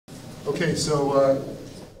Okay, so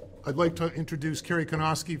I'd like to introduce Carrie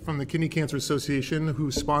Konosky from the Kidney Cancer Association, who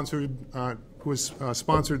has sponsored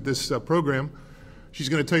this program. She's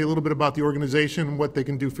going to tell you a little bit about the organization, what they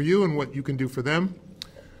can do for you, and what you can do for them.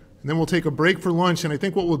 And then we'll take a break for lunch, and I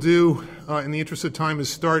think what we'll do in the interest of time is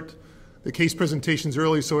start the case presentations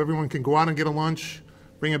early so everyone can go out and get a lunch,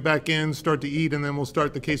 bring it back in, start to eat, and then we'll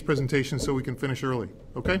start the case presentation so we can finish early.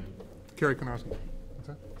 Okay? Carrie Konosky.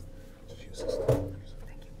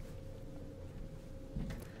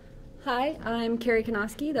 Hi, I'm Carrie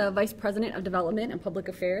Konosky, the Vice President of Development and Public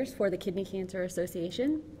Affairs for the Kidney Cancer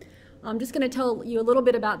Association. I'm just going to tell you a little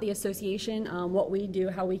bit about the association, what we do,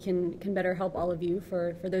 how we can better help all of you,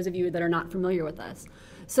 for those of you that are not familiar with us.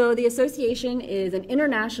 So the association is an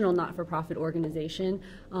international not-for-profit organization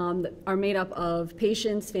that are made up of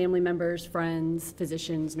patients, family members, friends,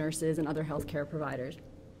 physicians, nurses, and other healthcare providers.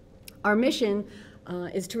 Our mission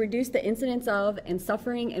is to reduce the incidence of and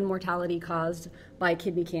suffering and mortality caused by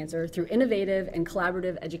kidney cancer through innovative and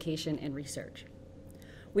collaborative education and research.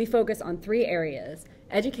 We focus on 3 areas: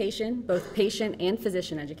 education, both patient and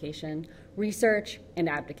physician education, research, and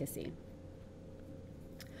advocacy.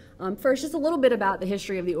 First, just a little bit about the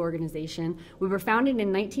history of the organization. We were founded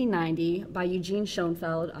in 1990 by Eugene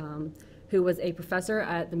Schoenfeld, who was a professor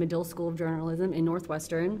at the Medill School of Journalism in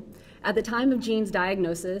Northwestern. At the time of Gene's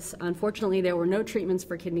diagnosis, unfortunately, there were no treatments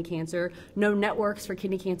for kidney cancer, no networks for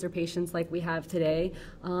kidney cancer patients like we have today,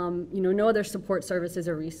 no other support services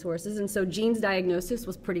or resources. And so Gene's diagnosis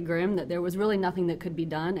was pretty grim, that there was really nothing that could be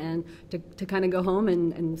done, and to kind of go home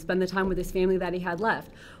and spend the time with his family that he had left.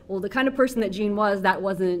 Well, the kind of person that Gene was, that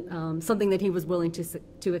wasn't something that he was willing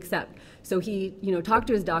to accept. So he, talked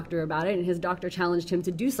to his doctor about it, and his doctor challenged him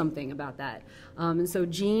to do something about that. And so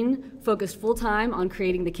Gene focused full-time on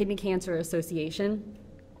creating the Kidney Cancer Association.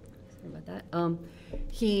 Sorry about that.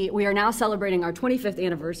 We are now celebrating our 25th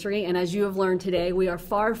anniversary, and as you have learned today, we are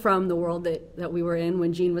far from the world that we were in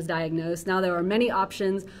when Gene was diagnosed. Now there are many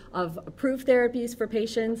options of approved therapies for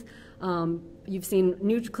patients. You've seen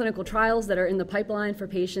new clinical trials that are in the pipeline for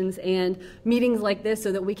patients, and meetings like this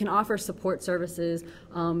so that we can offer support services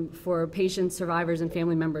for patients, survivors, and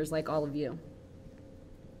family members like all of you.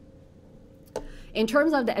 In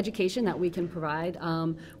terms of the education that we can provide,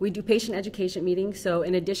 we do patient education meetings. So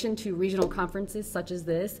in addition to regional conferences such as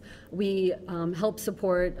this, we help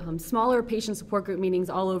support smaller patient support group meetings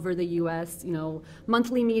all over the U.S.,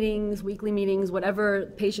 monthly meetings, weekly meetings, whatever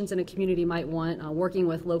patients in a community might want, working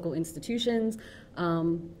with local institutions,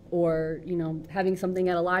 or having something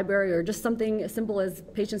at a library, or just something as simple as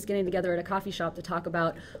patients getting together at a coffee shop to talk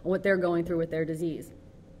about what they're going through with their disease.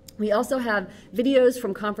 We also have videos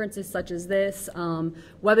from conferences such as this,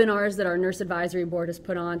 webinars that our nurse advisory board has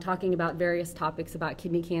put on talking about various topics about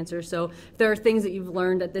kidney cancer. So if there are things that you've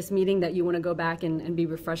learned at this meeting that you want to go back and be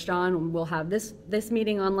refreshed on, we'll have this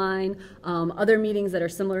meeting online, other meetings that are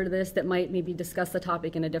similar to this that might maybe discuss the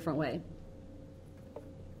topic in a different way.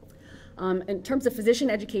 In terms of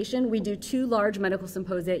physician education, we do 2 large medical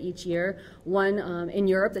symposia each year, one in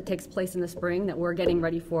Europe that takes place in the spring that we're getting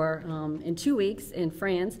ready for in 2 weeks in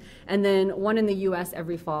France, and then one in the U.S.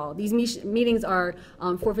 every fall. These meetings are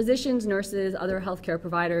for physicians, nurses, other healthcare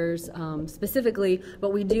providers specifically,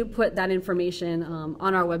 but we do put that information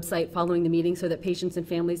on our website following the meeting so that patients and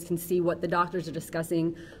families can see what the doctors are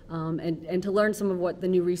discussing and to learn some of what the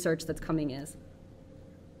new research that's coming is.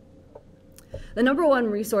 The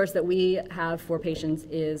 #1 resource that we have for patients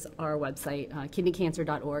is our website,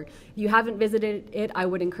 kidneycancer.org. If you haven't visited it, I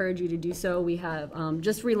would encourage you to do so. We have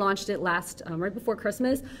just relaunched it right before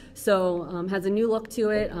Christmas, so has a new look to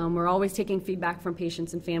it. We're always taking feedback from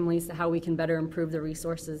patients and families to how we can better improve the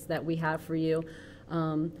resources that we have for you.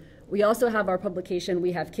 We also have our publication,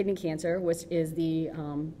 we have Kidney Cancer, which is the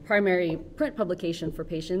primary print publication for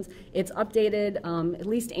patients. It's updated at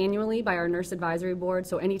least annually by our nurse advisory board,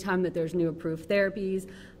 so anytime that there's new approved therapies,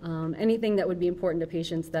 anything that would be important to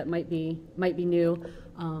patients that might be new,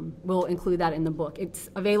 we'll include that in the book. It's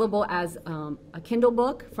available as a Kindle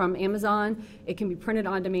book from Amazon. It can be printed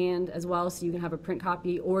on demand as well, so you can have a print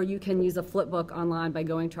copy, or you can use a flip book online by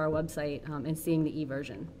going to our website and seeing the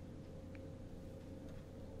e-version.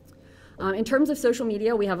 In terms of social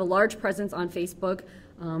media, we have a large presence on Facebook,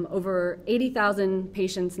 over 80,000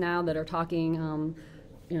 patients now that are talking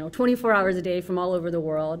 24 hours a day from all over the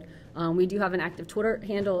world. We do have an active Twitter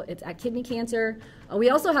handle. It's @KidneyCancer.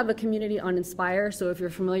 We also have a community on Inspire, so if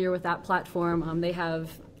you're familiar with that platform, they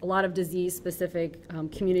have a lot of disease-specific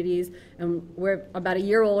communities, and we're about a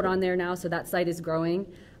year old on there now, so that site is growing.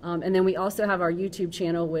 And then we also have our YouTube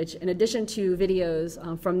channel, which, in addition to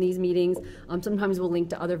videos from these meetings, sometimes we'll link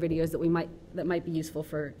to other videos that might be useful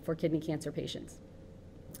for kidney cancer patients.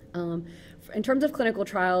 In terms of clinical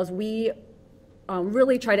trials, we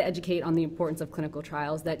really try to educate on the importance of clinical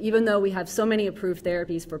trials, that even though we have so many approved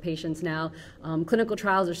therapies for patients now, clinical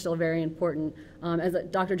trials are still very important. As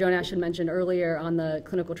Dr. Jonash had mentioned earlier on the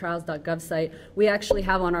clinicaltrials.gov site, we actually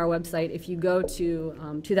have on our website, if you go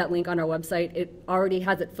to that link on our website, it already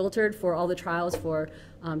has it filtered for all the trials for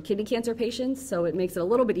kidney cancer patients, so it makes it a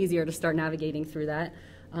little bit easier to start navigating through that.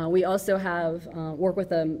 We also have work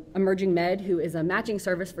with Emerging Med, who is a matching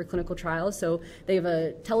service for clinical trials. So they have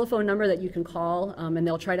a telephone number that you can call, and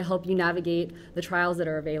they'll try to help you navigate the trials that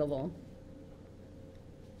are available.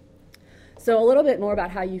 So a little bit more about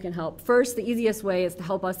how you can help. First, the easiest way is to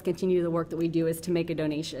help us continue the work that we do is to make a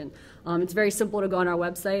donation. It's very simple to go on our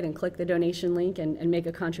website and click the donation link and make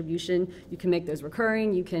a contribution. You can make those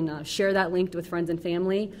recurring. You can share that link with friends and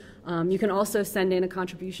family. You can also send in a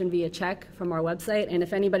contribution via check from our website. And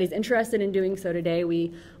if anybody's interested in doing so today,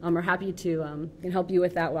 we are happy to can help you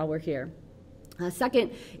with that while we're here.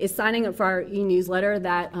 Second is signing up for our e-newsletter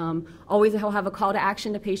that always will have a call to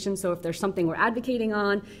action to patients. So if there's something we're advocating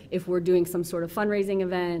on, if we're doing some sort of fundraising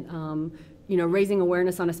event, raising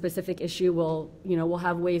awareness on a specific issue, we'll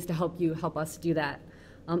have ways to help us do that.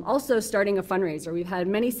 Also starting a fundraiser. We've had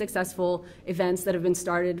many successful events that have been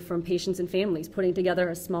started from patients and families, putting together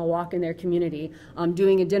a small walk in their community,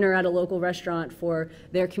 doing a dinner at a local restaurant for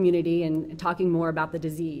their community and talking more about the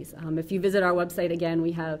disease. If you visit our website again,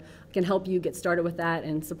 we can help you get started with that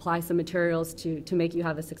and supply some materials to make you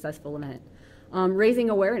have a successful event. Raising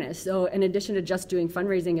awareness. So in addition to just doing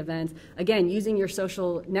fundraising events, again, using your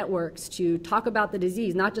social networks to talk about the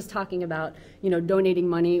disease, not just talking about, donating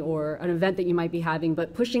money or an event that you might be having,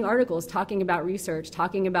 but pushing articles, talking about research,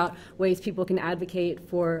 talking about ways people can advocate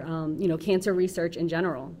for, cancer research in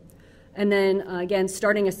general. And then, again,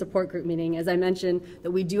 starting a support group meeting. As I mentioned,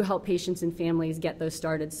 that we do help patients and families get those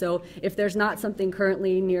started. So if there's not something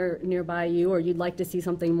currently nearby you or you'd like to see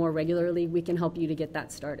something more regularly, we can help you to get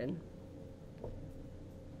that started.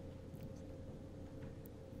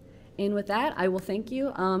 And with that, I will thank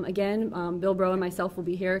you. Again, Bill Bro and myself will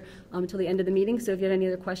be here until the end of the meeting. So if you have any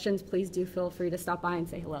other questions, please do feel free to stop by and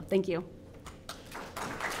say hello. Thank you.